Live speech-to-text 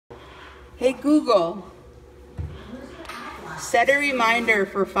Hey Google, set a reminder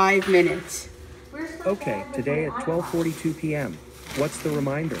for 5 minutes. Okay, today at 12:42 p.m. What's the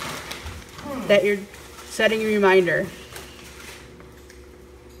reminder? That you're setting a reminder.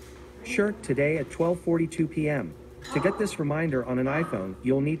 Sure, today at 12:42 p.m. To get this reminder on an iPhone,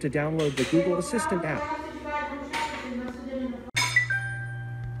 you'll need to download the Google Assistant app.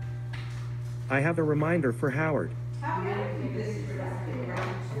 I have a reminder for Howard.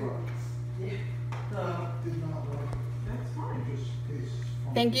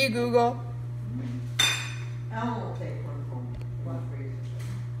 Thank you, Google. Ellen will take one for me. One for you.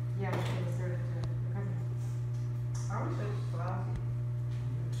 Yeah, we should serve it to the I always say it's lousy.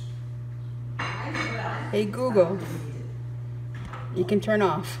 Hey Google, you can turn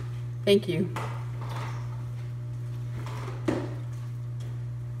off. Thank you.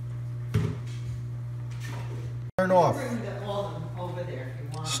 Turn off. Bring all of them over there if you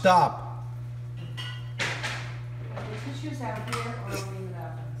want. Stop. The tissues out here or leave it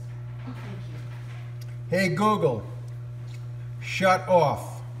out? Thank you. Hey Google, shut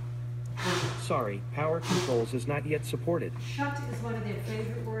off. Sorry, power controls is not yet supported. Shut is one of their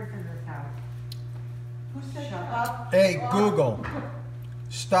favorite words in this house. Who said Shut up? Hey Google,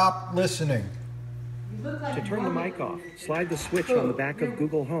 stop listening. You look like To turn the mic off, slide the switch on the back of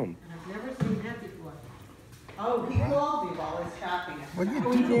Google Home. I've never seen that before. Oh, he called me while I was shopping. What are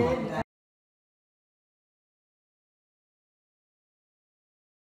you doing?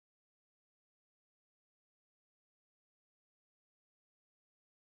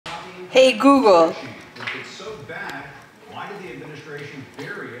 Hey Google, If it's so bad, why did the administration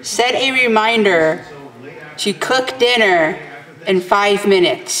bury it set a reminder so late after to cook dinner in 5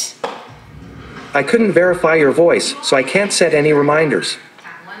 minutes. I couldn't verify your voice, so I can't set any reminders.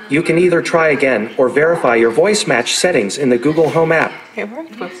 You can either try again or verify your voice match settings in the Google Home app. It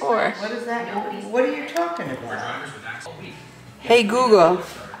worked before. What is that? What are you talking about? Hey Google,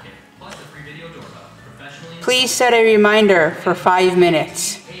 please set a reminder for 5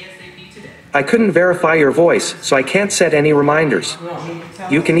 minutes. I couldn't verify your voice, so I can't set any reminders.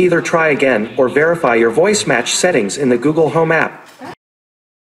 You can either try again or verify your voice match settings in the Google Home app.